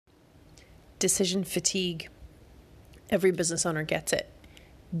decision fatigue. Every business owner gets it.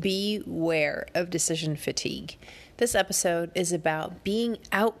 Beware of decision fatigue. This episode is about being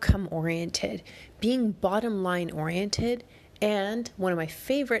outcome oriented, being bottom line oriented, and one of my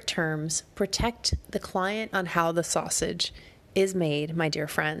favorite terms, protect the client on how the sausage is made, my dear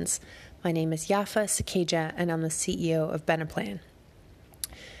friends. My name is Yafa Sakeja, and I'm the CEO of Beneplan.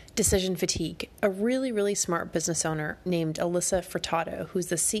 Decision fatigue. A really, really smart business owner named Alyssa Furtado, who's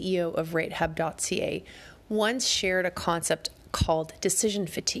the CEO of RateHub.ca, once shared a concept called decision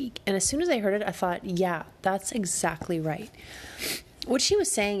fatigue. And as soon as I heard it, I thought, yeah, that's exactly right. What she was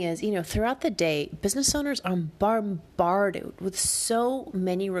saying is, throughout the day, business owners are bombarded with so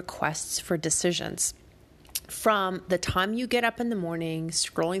many requests for decisions. From the time you get up in the morning,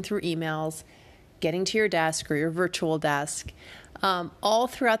 scrolling through emails, getting to your desk or your virtual desk, all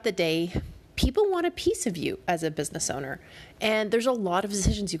throughout the day, people want a piece of you as a business owner. And there's a lot of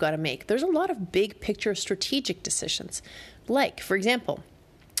decisions you got to make. There's a lot of big picture strategic decisions. Like, for example,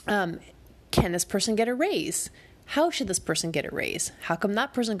 can this person get a raise? How should this person get a raise? How come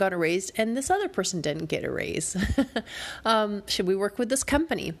that person got a raise and this other person didn't get a raise? Should we work with this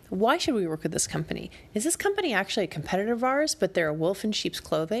company? Why should we work with this company? Is this company actually a competitor of ours, but they're a wolf in sheep's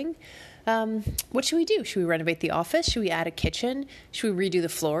clothing? What should we do? Should we renovate the office? Should we add a kitchen? Should we redo the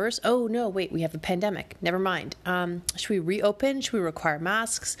floors? Oh, no, wait, we have a pandemic. Never mind. Should we reopen? Should we require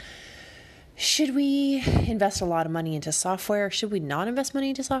masks? Should we invest a lot of money into software? Should we not invest money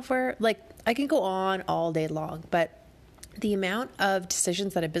into software? I can go on all day long, but the amount of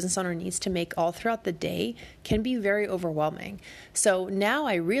decisions that a business owner needs to make all throughout the day can be very overwhelming. So now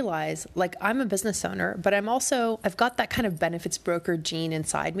I realize, I'm a business owner, but I've got that kind of benefits broker gene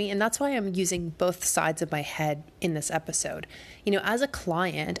inside me. And that's why I'm using both sides of my head in this episode. As a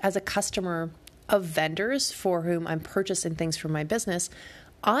client, as a customer of vendors for whom I'm purchasing things for my business,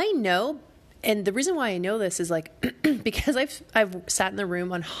 I know. And the reason why I know this is because I've sat in the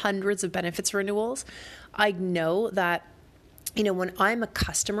room on hundreds of benefits renewals. I know that, when I'm a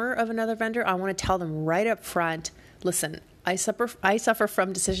customer of another vendor, I want to tell them right up front, listen, I suffer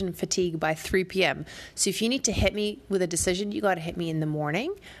from decision fatigue by 3 p.m. So if you need to hit me with a decision, you got to hit me in the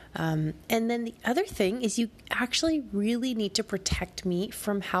morning. And then the other thing is you actually really need to protect me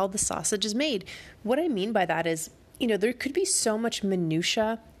from how the sausage is made. What I mean by that is, there could be so much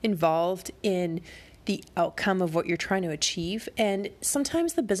minutia involved in the outcome of what you're trying to achieve. And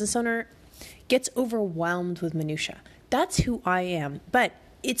sometimes the business owner gets overwhelmed with minutia. That's who I am. But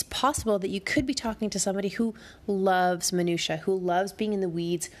it's possible that you could be talking to somebody who loves minutia, who loves being in the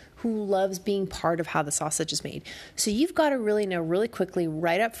weeds, who loves being part of how the sausage is made. So you've got to really know really quickly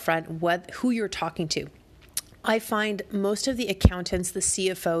right up front who you're talking to. I find most of the accountants, the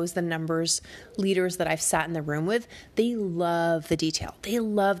CFOs, the numbers leaders that I've sat in the room with, they love the detail. They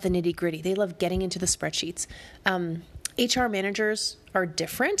love the nitty gritty. They love getting into the spreadsheets. HR managers are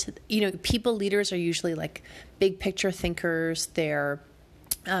different. People leaders are usually big picture thinkers. They're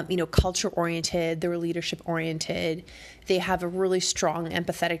culture oriented. They're leadership oriented. They have a really strong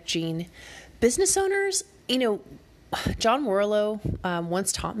empathetic gene. Business owners, John Warlow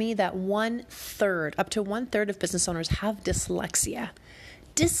once taught me that up to one third of business owners have dyslexia.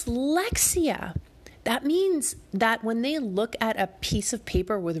 Dyslexia. That means that when they look at a piece of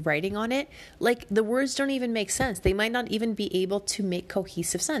paper with writing on it, the words don't even make sense. They might not even be able to make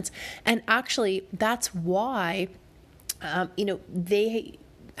cohesive sense. And actually, that's why, they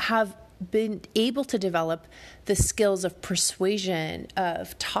have been able to develop the skills of persuasion,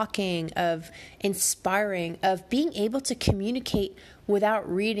 of talking, of inspiring, of being able to communicate without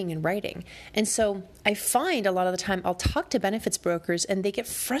reading and writing. And so I find a lot of the time I'll talk to benefits brokers and they get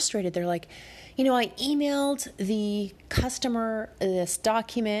frustrated. They're like, I emailed the customer this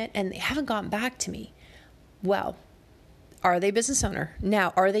document and they haven't gotten back to me. Well, are they business owner?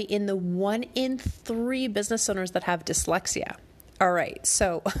 Now, are they in the 1 in 3 business owners that have dyslexia? All right,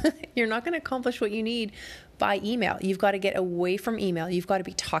 so you're not going to accomplish what you need by email. You've got to get away from email. You've got to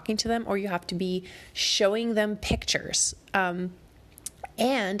be talking to them, or you have to be showing them pictures.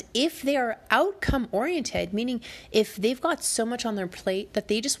 And if they are outcome oriented, meaning if they've got so much on their plate that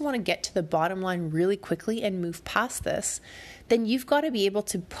they just want to get to the bottom line really quickly and move past this, then you've got to be able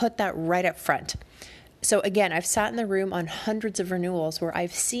to put that right up front. So again, I've sat in the room on hundreds of renewals where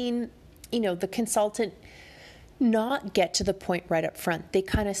I've seen, the consultant not get to the point right up front. They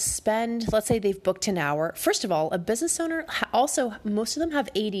kind of spend, let's say they've booked an hour. First of all, a business owner also, most of them have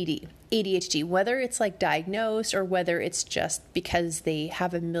ADHD, whether it's diagnosed or whether it's just because they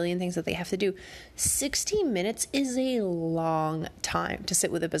have a million things that they have to do. 60 minutes is a long time to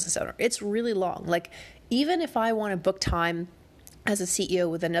sit with a business owner. It's really long. Even if I want to book time as a CEO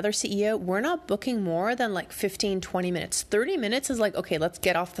with another CEO, we're not booking more than like 15, 20 minutes. 30 minutes is like, okay, let's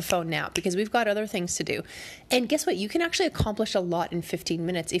get off the phone now because we've got other things to do. And guess what? You can actually accomplish a lot in 15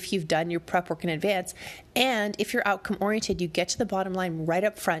 minutes if you've done your prep work in advance. And if you're outcome oriented, you get to the bottom line right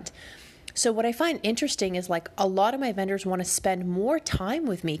up front. So what I find interesting is like a lot of my vendors want to spend more time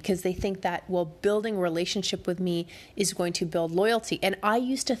with me because they think that, well, building a relationship with me is going to build loyalty. And I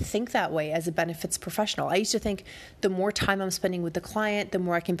used to think that way as a benefits professional. I used to think the more time I'm spending with the client, the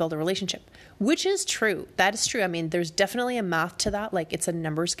more I can build a relationship, which is true. That is true. I mean, there's definitely a math to that. Like it's a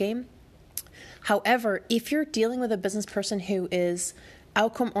numbers game. However, if you're dealing with a business person who is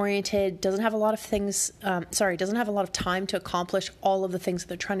outcome oriented, doesn't have a lot of time to accomplish all of the things that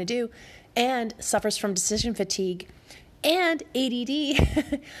they're trying to do, and suffers from decision fatigue and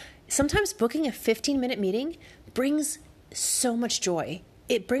ADD, sometimes booking a 15-minute meeting brings so much joy.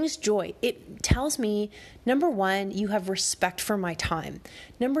 It brings joy. It tells me, number one, you have respect for my time.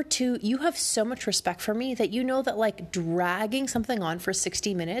 Number two, you have so much respect for me that you know that like dragging something on for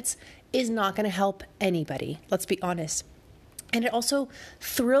 60 minutes is not going to help anybody. Let's be honest. And it also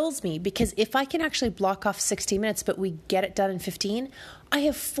thrills me because if I can actually block off 60 minutes, but we get it done in 15, I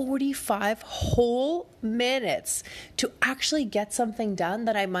have 45 whole minutes to actually get something done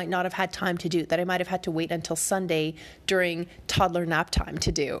that I might not have had time to do, that I might have had to wait until Sunday during toddler nap time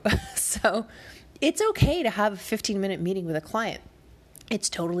to do. So it's okay to have a 15-minute meeting with a client. It's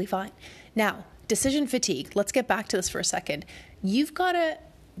totally fine. Now, decision fatigue. Let's get back to this for a second. You've got to,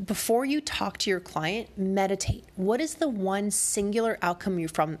 before you talk to your client, meditate. What is the one singular outcome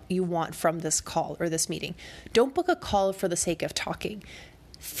you want from this call or this meeting? Don't book a call for the sake of talking.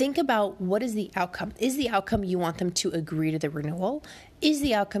 Think about what is the outcome. Is the outcome you want them to agree to the renewal? Is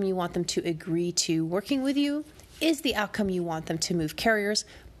the outcome you want them to agree to working with you? Is the outcome you want them to move carriers?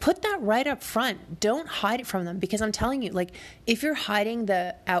 Put that right up front. Don't hide it from them because I'm telling you, like, if you're hiding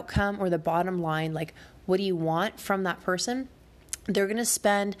the outcome or the bottom line, like, what do you want from that person? They're going to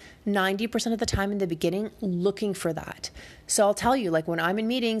spend 90% of the time in the beginning looking for that. So I'll tell you, like when I'm in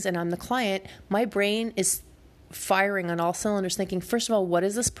meetings and I'm the client, my brain is firing on all cylinders thinking, first of all, what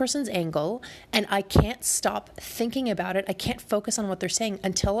is this person's angle? And I can't stop thinking about it. I can't focus on what they're saying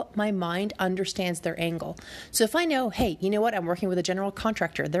until my mind understands their angle. So if I know, hey, you know what? I'm working with a general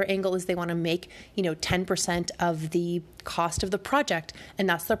contractor. Their angle is they want to make, 10% of the cost of the project, and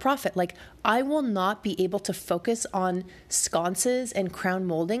that's their profit. Like, I will not be able to focus on sconces and crown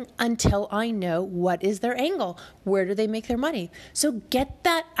molding until I know what is their angle. Where do they make their money? So get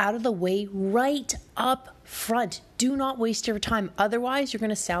that out of the way right up front. Do not waste your time. Otherwise, you're going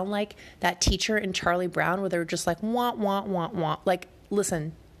to sound like that teacher in Charlie Brown where they're just like, want, want, want, want. Like,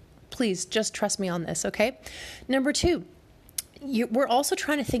 listen, please just trust me on this, okay? Number two, we're also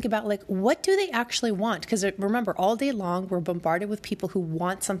trying to think about like, what do they actually want? Because remember, all day long, we're bombarded with people who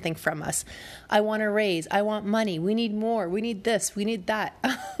want something from us. I want a raise. I want money. We need more. We need this. We need that.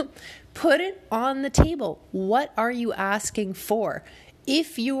 Put it on the table. What are you asking for?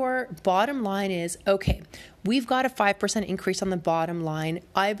 If your bottom line is, okay, we've got a 5% increase on the bottom line.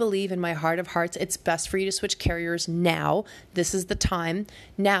 I believe in my heart of hearts, it's best for you to switch carriers now. This is the time.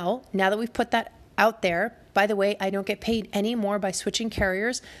 Now that we've put that out there, by the way, I don't get paid any more by switching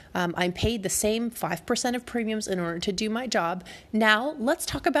carriers. I'm paid the same 5% of premiums in order to do my job. Now, let's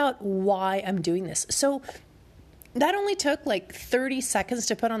talk about why I'm doing this. So that only took like 30 seconds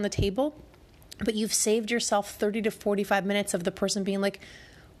to put on the table, but you've saved yourself 30 to 45 minutes of the person being like,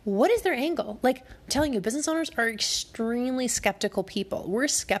 what is their angle? Like, I'm telling you, business owners are extremely skeptical people. We're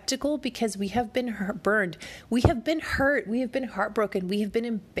skeptical because we have been burned. We have been hurt. We have been heartbroken. We have been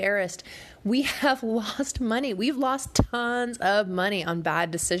embarrassed. We have lost money. We've lost tons of money on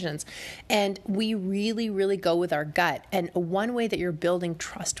bad decisions. And we really, really go with our gut. And one way that you're building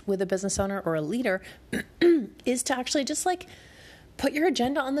trust with a business owner or a leader is to actually just like put your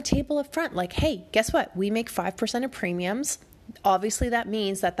agenda on the table up front. Like, hey, guess what? We make 5% of premiums. Obviously, that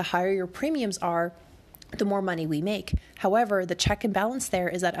means that the higher your premiums are, the more money we make. However, the check and balance there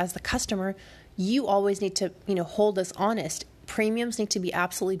is that as the customer, you always need to, hold us honest. Premiums need to be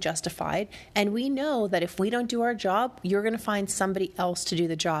absolutely justified. And we know that if we don't do our job, you're going to find somebody else to do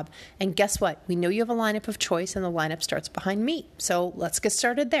the job. And guess what? We know you have a lineup of choice and the lineup starts behind me. So let's get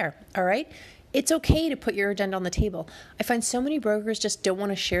started there. All right. It's okay to put your agenda on the table. I find so many brokers just don't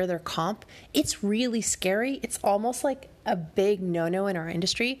want to share their comp. It's really scary. It's almost like a big no-no in our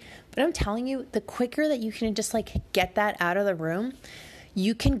industry. But I'm telling you, the quicker that you can just like get that out of the room,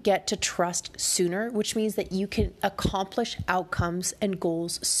 you can get to trust sooner, which means that you can accomplish outcomes and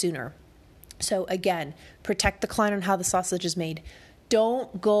goals sooner. So again, protect the client on how the sausage is made.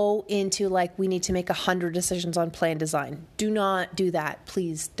 don't go into like, we need to make 100 decisions on plan design. Do not do that.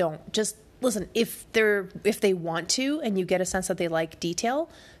 Please don't. Just listen, if they want to, and you get a sense that they like detail,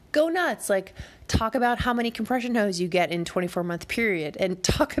 go nuts. Like, talk about how many compression hose you get in 24-month period, and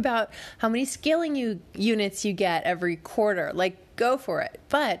talk about how many scaling units you get every quarter. Like, go for it.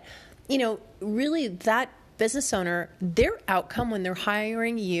 But, really that business owner, their outcome when they're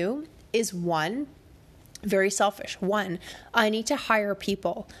hiring you is one, very selfish. One, I need to hire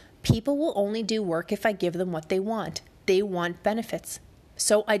people. People will only do work if I give them what they want. They want benefits.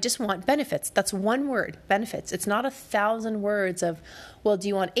 So I just want benefits. That's one word, benefits. It's not 1,000 words of, well, do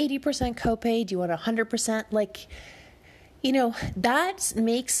you want 80% copay? Do you want 100%? Like, that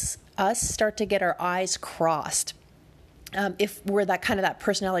makes us start to get our eyes crossed. If we're that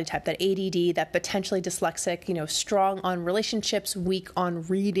personality type, that ADD, that potentially dyslexic, strong on relationships, weak on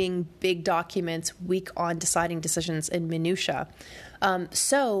reading big documents, weak on deciding decisions in minutia.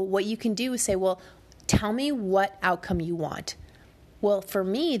 So what you can do is say, well, tell me what outcome you want. Well, for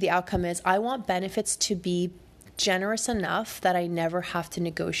me, the outcome is I want benefits to be generous enough that I never have to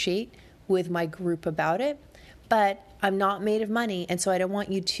negotiate with my group about it, but I'm not made of money. And so I don't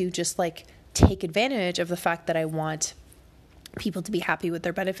want you to just take advantage of the fact that I want people to be happy with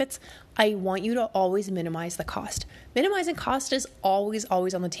their benefits. I want you to always minimize the cost. Minimizing cost is always,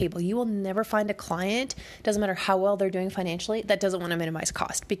 always on the table. You will never find a client, doesn't matter how well they're doing financially, that doesn't want to minimize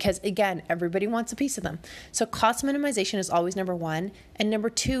cost, because again, everybody wants a piece of them. So cost minimization is always number one. And number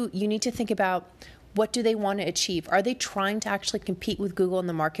two, you need to think about, what do they want to achieve? Are they trying to actually compete with Google in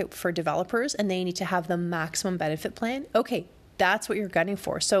the market for developers, and they need to have the maximum benefit plan? Okay, that's what you're gunning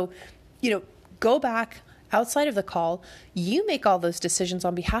for. So, go back outside of the call, you make all those decisions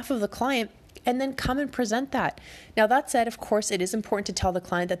on behalf of the client, and then come and present that. Now, that said, of course, it is important to tell the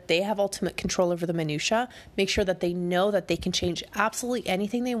client that they have ultimate control over the minutia. Make sure that they know that they can change absolutely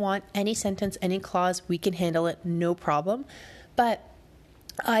anything they want, any sentence, any clause, we can handle it, no problem. But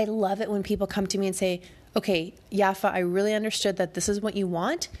I love it when people come to me and say, okay, Yafa, I really understood that this is what you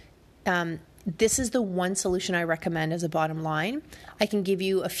want. This is the one solution I recommend as a bottom line. I can give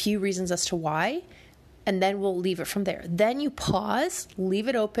you a few reasons as to why, and then we'll leave it from there. Then you pause, leave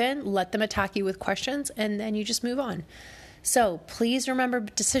it open, let them attack you with questions, and then you just move on. So please remember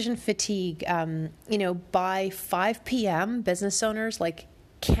decision fatigue. By 5 p.m., business owners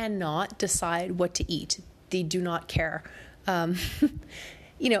cannot decide what to eat. They do not care. I'll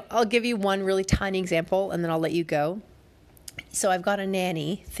give you one really tiny example, and then I'll let you go. So I've got a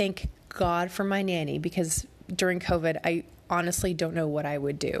nanny. Thank God for my nanny, because during COVID, I honestly don't know what I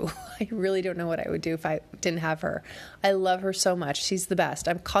would do. I really don't know what I would do if I didn't have her. I love her so much. She's the best.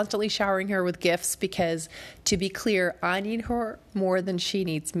 I'm constantly showering her with gifts because, to be clear, I need her more than she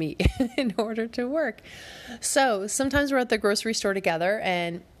needs me in order to work. So sometimes we're at the grocery store together,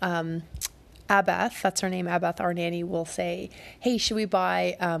 and Abeth, that's her name, Abeth, our nanny, will say, hey, should we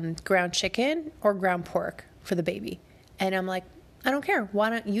buy ground chicken or ground pork for the baby? And I'm like, I don't care.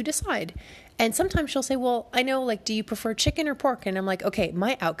 Why don't you decide? And sometimes she'll say, well, I know, do you prefer chicken or pork? And I'm like, okay,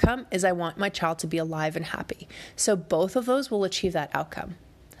 my outcome is I want my child to be alive and happy. So both of those will achieve that outcome.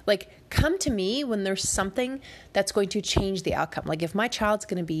 Come to me when there's something that's going to change the outcome. If my child's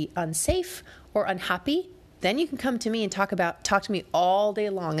going to be unsafe or unhappy, then you can come to me and talk to me all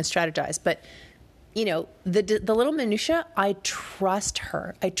day long and strategize. But, the little minutia, I trust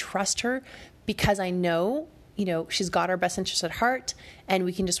her. I trust her because I know, she's got our best interest at heart, and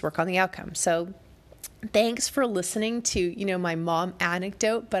we can just work on the outcome. So thanks for listening to, my mom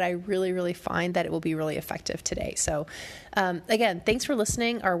anecdote, but I really, really find that it will be really effective today. So again, thanks for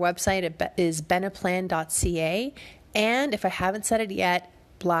listening. Our website is benaplan.ca. And if I haven't said it yet,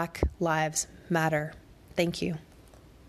 Black Lives Matter. Thank you.